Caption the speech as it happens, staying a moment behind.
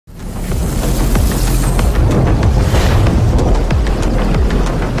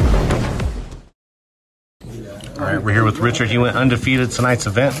right, we're here with Richard. He went undefeated tonight's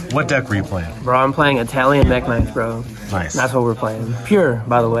event. What deck were you playing? Bro, I'm playing Italian Mekk Knights, bro. Nice. That's what we're playing. Pure,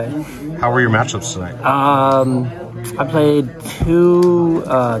 by the way. How were your matchups tonight? I played 2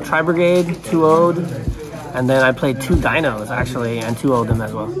 Tri-Brigade, 2-0'd, and then I played 2 Dinos, actually, and 2-0'd them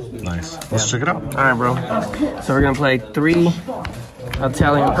as well. Nice. Let's check it out. All right, bro. So we're going to play 3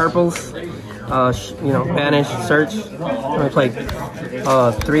 Italian purples. Banish, search. We play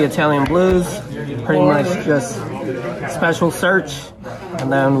 3 Italian blues, pretty much just special search,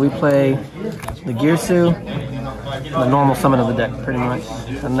 and then we play the Girsu, the normal summon of the deck, pretty much,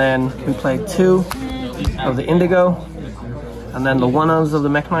 and then we play 2 of the Indigo, and then the 1-ofs of the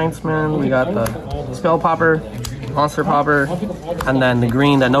Mekk Knights, man. We got the Spell Popper, Monster Popper, and then the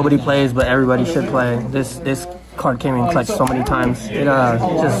green that nobody plays but everybody should play. This card came in clutch so many times. It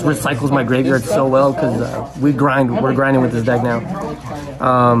just recycles my graveyard so well because we're grinding with this deck now.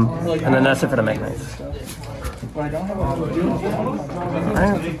 And then that's it for the Mekk Knights. Alright.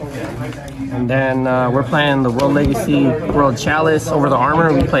 And then we're playing the World Legacy World Chalice over the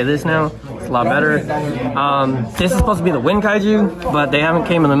armor. We play this now. It's a lot better. This is supposed to be the Wind Kaiju, but they haven't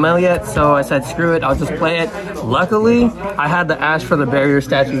came in the mail yet, so I said screw it, I'll just play it. Luckily, I had the Ash for the barrier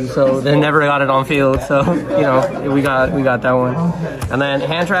statue, so they never got it on field, so we got that one. And then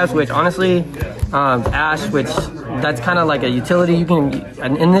hand traps, which honestly, Ash, which that's kind of like a utility. You can,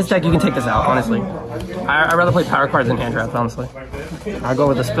 in this deck you can take this out, honestly. I'd rather play power cards than hand traps, honestly. I'll go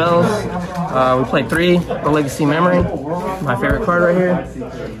with the spells. We played 3 for Legacy Memory, my favorite card right here.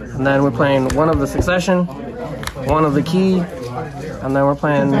 And then we're playing 1 of the Succession, 1 of the Key, and then we're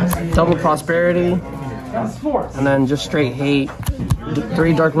playing double Prosperity, and then just straight hate.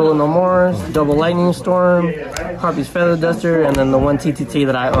 3 Dark Rule No More, double Lightning Storm, Harpy's Feather Duster, and then the 1 TTT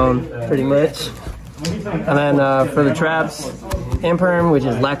that I own, pretty much. And then for the traps, Imperm, which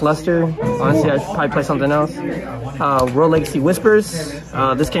is lackluster. Honestly, I should probably play something else. World Legacy Whispers.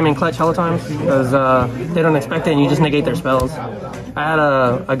 This came in clutch hella times because they don't expect it and you just negate their spells. I had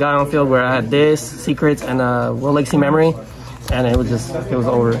a guy on field where I had this, Secrets, and World Legacy Memory, and it was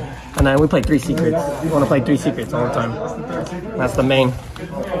over. And then we played 3 Secrets. We want to play 3 Secrets all the time. That's the main.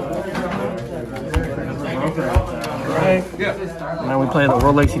 And then we play the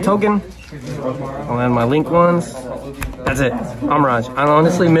World Legacy Token. And then my Link ones. That's it. Amirage. I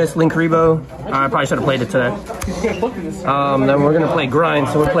honestly miss Link Rebo. I probably should have played it today. Then we're going to play Grind.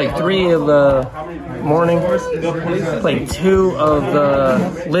 So we'll play 3 of the Morning. Play 2 of the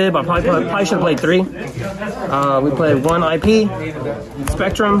Lib. I probably should have played 3. We played 1 IP.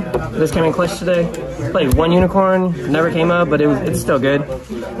 Spectrum. This came in clutch today. Played 1 Unicorn. Never came up, but it's still good.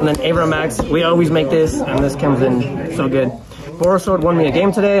 And then Avra Max. We always make this, and this comes in so good. Borosword won me a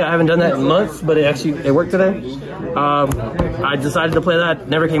game today. I haven't done that in months, but it worked today. I decided to play that.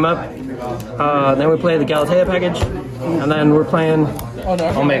 Never came up. Then we play the Galatea package, and then we're playing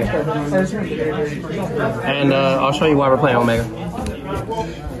Omega. And I'll show you why we're playing Omega.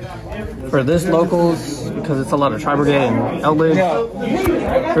 For this locals, because it's a lot of Tri-Brigade and Eldritch,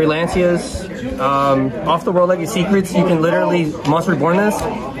 3 Lancias. Off the World Legacy Secrets, you can literally Monster Reborn this,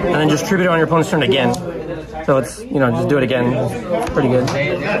 and then just tribute it on your opponent's turn again. So it's, just do it again. It's pretty good.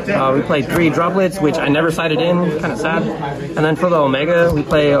 We played 3 Droplets, which I never sided in, kind of sad. And then for the Omega, we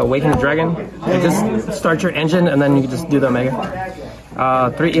play Awaken the Dragon. You just start your engine, and then you can just do the Omega.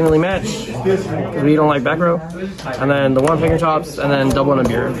 3 Evenly Matched, because we don't like back row. And then the 1 Finger Tops, and then double on a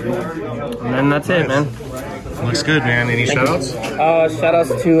beer. And then that's it, man. Looks good, man. Any shout-outs? Shout-outs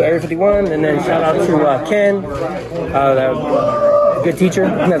to Area 51, and then shout-out to Ken, good teacher.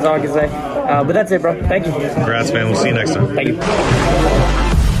 That's all I can say. But that's it, bro. Thank you. Congrats, man. We'll see you next time. Thank you.